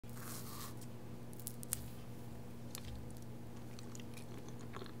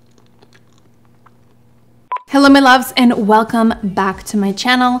Hello my loves and welcome back to my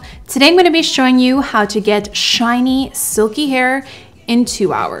channel. Today I'm going to be showing you how to get shiny, silky hair in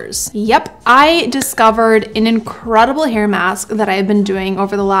 2 hours. Yep, I discovered an incredible hair mask that I've been doing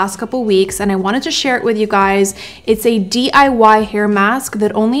over the last couple weeks and I wanted to share it with you guys. It's a DIY hair mask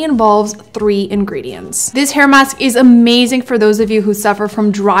that only involves 3 ingredients. This hair mask is amazing for those of you who suffer from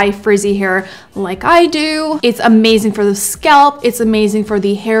dry, frizzy hair like I do. It's amazing for the scalp. It's amazing for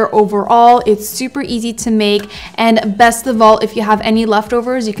the hair overall. It's super easy to make, and best of all, if you have any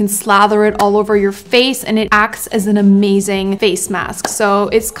leftovers, you can slather it all over your face and it acts as an amazing face mask. So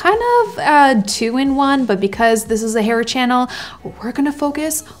it's kind of a 2-in-1, but because this is a hair channel, we're gonna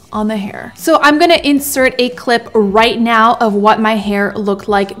focus on the hair. So I'm gonna insert a clip right now of what my hair looked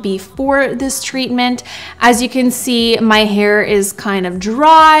like before this treatment. As you can see, my hair is kind of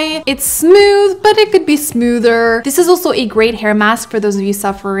dry. It's smooth, but it could be smoother. This is also a great hair mask for those of you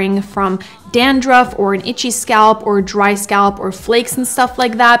suffering from dandruff or an itchy scalp or dry scalp or flakes and stuff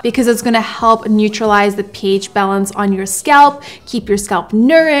like that, because it's going to help neutralize the pH balance on your scalp, keep your scalp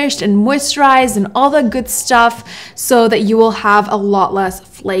nourished and moisturized and all that good stuff, so that you will have a lot less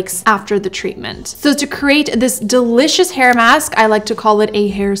flakes after the treatment. So to create this delicious hair mask, I like to call it a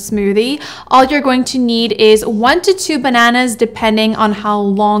hair smoothie, all you're going to need is 1 to 2 bananas depending on how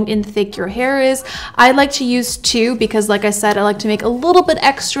long and thick your hair is. I like to use 2 because, like I said, I like to make a little bit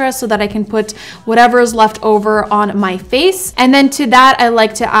extra so that I can put whatever is left over on my face. And then to that, I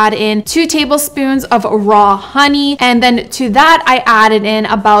like to add in 2 tablespoons of raw honey. And then to that, I added in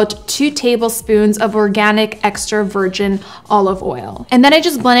about 2 tablespoons of organic extra virgin olive oil. And then I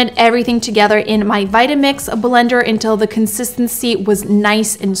just blended everything together in my Vitamix blender until the consistency was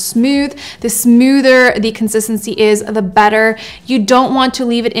nice and smooth. The smoother the consistency is, the better. You don't want to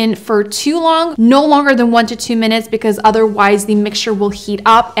leave it in for too long, no longer than 1 to 2 minutes, because otherwise the mixture will heat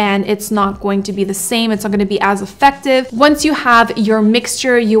up and it's not going to be the same. It's not going to be as effective. Once you have your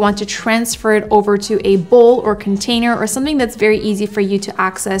mixture, you want to transfer it over to a bowl or container or something that's very easy for you to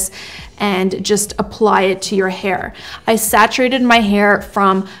access and just apply it to your hair. I saturated my hair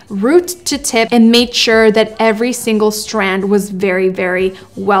from root to tip and made sure that every single strand was very, very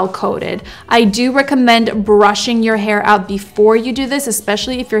well coated. I do recommend brushing your hair out before you do this,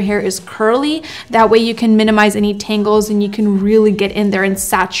 especially if your hair is curly. That way you can minimize any tangles and you can really get in there and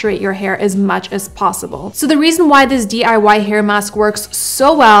saturate your hair as much as possible. So the reason why this DIY hair mask works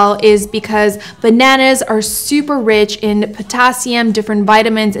so well is because bananas are super rich in potassium, different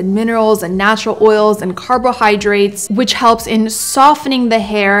vitamins and minerals and natural oils and carbohydrates, which helps in softening the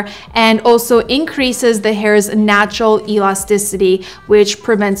hair and also increases the hair's natural elasticity, which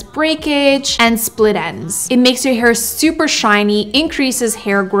prevents breakage and split ends. It makes your hair super shiny, increases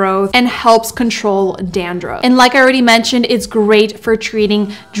hair growth, and helps control dandruff. And like I already mentioned, it's great for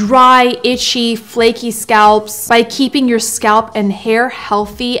treating dry, itchy, flaky scalps by keeping your scalp and hair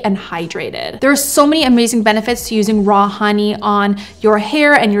healthy and hydrated. There are so many amazing benefits to using raw honey on your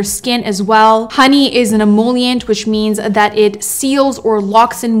hair and your skin as well. Honey is an emollient, which means that it seals or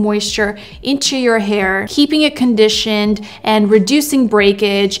locks in moisture into your hair, keeping it conditioned and reducing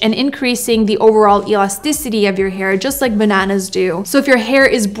breakage and increasing the overall elasticity of your hair, just like bananas do. So if your hair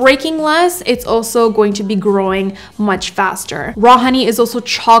is breaking less, it's also going to be growing much faster. Raw honey is also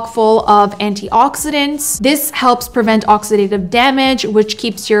chock full of antioxidants. This helps prevent oxidative damage, which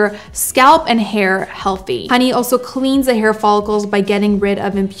keeps your scalp and hair healthy. Honey also cleans the hair follicles by getting rid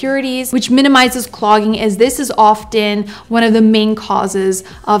of impurities, which minimizes clogging, as this is often one of the main causes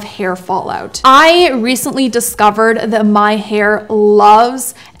of hair fallout. I recently discovered that my hair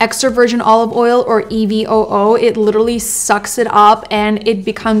loves extra virgin olive oil, or EVOO. It literally sucks it up and it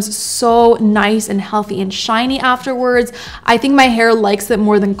becomes so nice and healthy and shiny afterwards. I think my hair likes it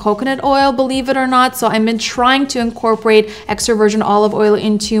more than coconut oil, believe it or not. So I've been trying to incorporate extra virgin olive oil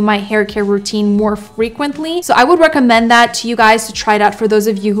into my hair care routine more frequently. So I would recommend that to you guys to try it out. For those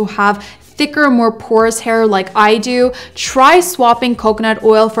of you who have thicker, more porous hair like I do, try swapping coconut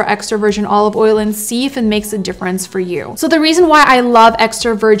oil for extra virgin olive oil and see if it makes a difference for you. So the reason why I love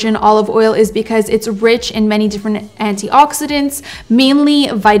extra virgin olive oil is because it's rich in many different antioxidants, mainly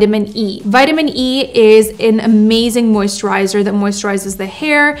vitamin E. Vitamin E is an amazing moisturizer that moisturizes the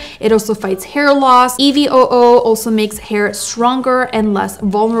hair. It also fights hair loss. EVOO also makes hair stronger and less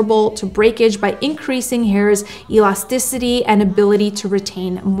vulnerable to breakage by increasing hair's elasticity and ability to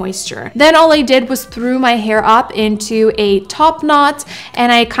retain moisture. Then all I did was threw my hair up into a top knot,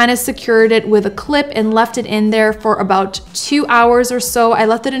 and I kind of secured it with a clip and left it in there for about 2 hours or so. I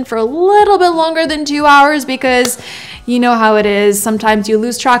left it in for a little bit longer than 2 hours because you know how it is. Sometimes you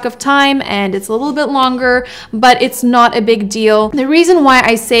lose track of time and it's a little bit longer, but it's not a big deal. The reason why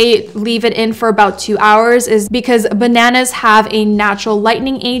I say leave it in for about 2 hours is because bananas have a natural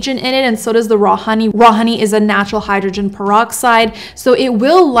lightening agent in it, and so does the raw honey. Raw honey is a natural hydrogen peroxide, so it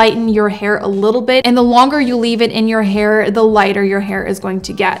will lighten your hair a little bit, and the longer you leave it in your hair, the lighter your hair is going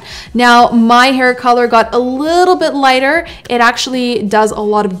to get. Now, my hair color got a little bit lighter. It actually does a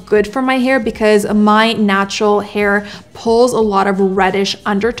lot of good for my hair because my natural hair pulls a lot of reddish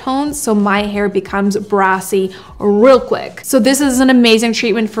undertones, so my hair becomes brassy real quick. So this is an amazing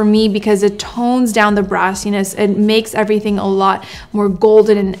treatment for me because it tones down the brassiness. It makes everything a lot more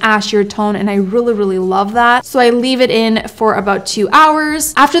golden and ashier tone, and I really love that. So I leave it in for about 2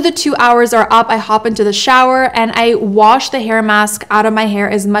 hours. After the 2 hours are up, I hop into the shower and I wash the hair mask out of my hair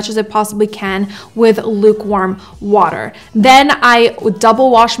as much as I possibly can with lukewarm water. Then I double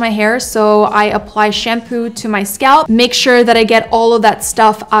wash my hair, so I apply shampoo to my scalp, make sure that I get all of that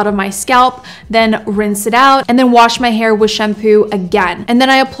stuff out of my scalp, then rinse it out, and then wash my hair with shampoo again. And then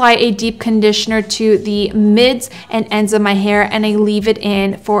I apply a deep conditioner to the mids and ends of my hair, and I leave it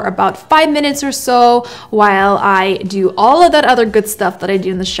in for about 5 minutes or so while I do all of that other good stuff that I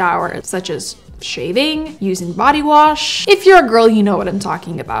do in the shower, such as shaving, using body wash. If you're a girl, you know what I'm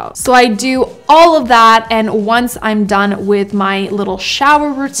talking about. So I do all of that, and once I'm done with my little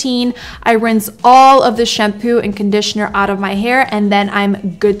shower routine, I rinse all of the shampoo and conditioner out of my hair, and then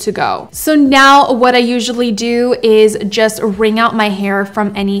I'm good to go. So now what I usually do is just wring out my hair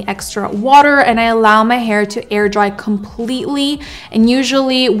from any extra water, and I allow my hair to air dry completely, and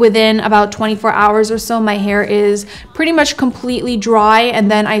usually within about 24 hours or so, my hair is pretty much completely dry, and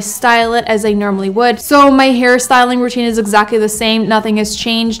then I style it as I normally would. So my hair styling routine is exactly the same. Nothing has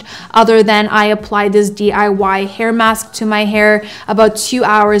changed other than I apply this DIY hair mask to my hair about 2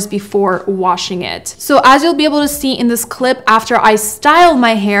 hours before washing it. So as you'll be able to see in this clip, after I style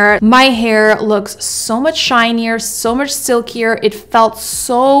my hair looks so much shinier, so much silkier. It felt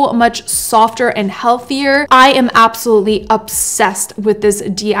so much softer and healthier. I am absolutely obsessed with this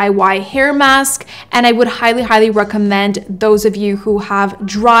DIY hair mask, and I would highly recommend those of you who have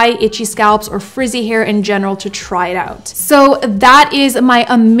dry, itchy scalps or frizzy hair in general to try it out. So that is my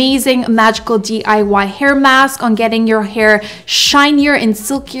amazing magical DIY hair mask on getting your hair shinier and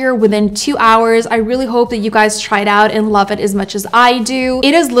silkier within 2 hours. I really hope that you guys try it out and love it as much as I do.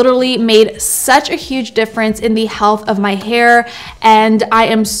 It has literally made such a huge difference in the health of my hair, and I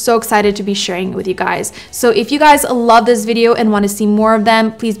am so excited to be sharing it with you guys. So if you guys love this video and want to see more of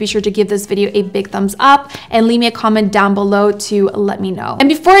them, please be sure to give this video a big thumbs up and leave me a comment down below to let me know. And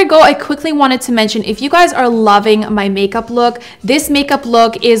before I go, I quickly wanted to mention, if you guys are loving my makeup look, this makeup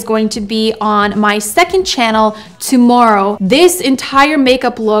look is going to be on my second channel tomorrow. This entire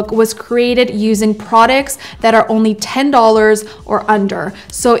makeup look was created using products that are only $10 or under.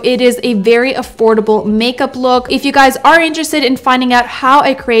 So it is a very affordable makeup look. If you guys are interested in finding out how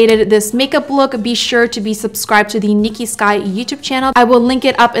I created this makeup look, be sure to be subscribed to the Niki Sky YouTube channel. I will link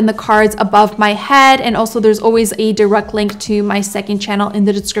it up in the cards above my head, and also there's always a direct link to my second channel in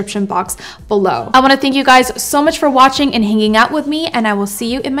the description box below. I want to thank you guys so much for watching and hanging out with me, and I will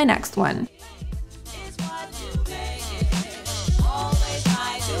see you in my next one.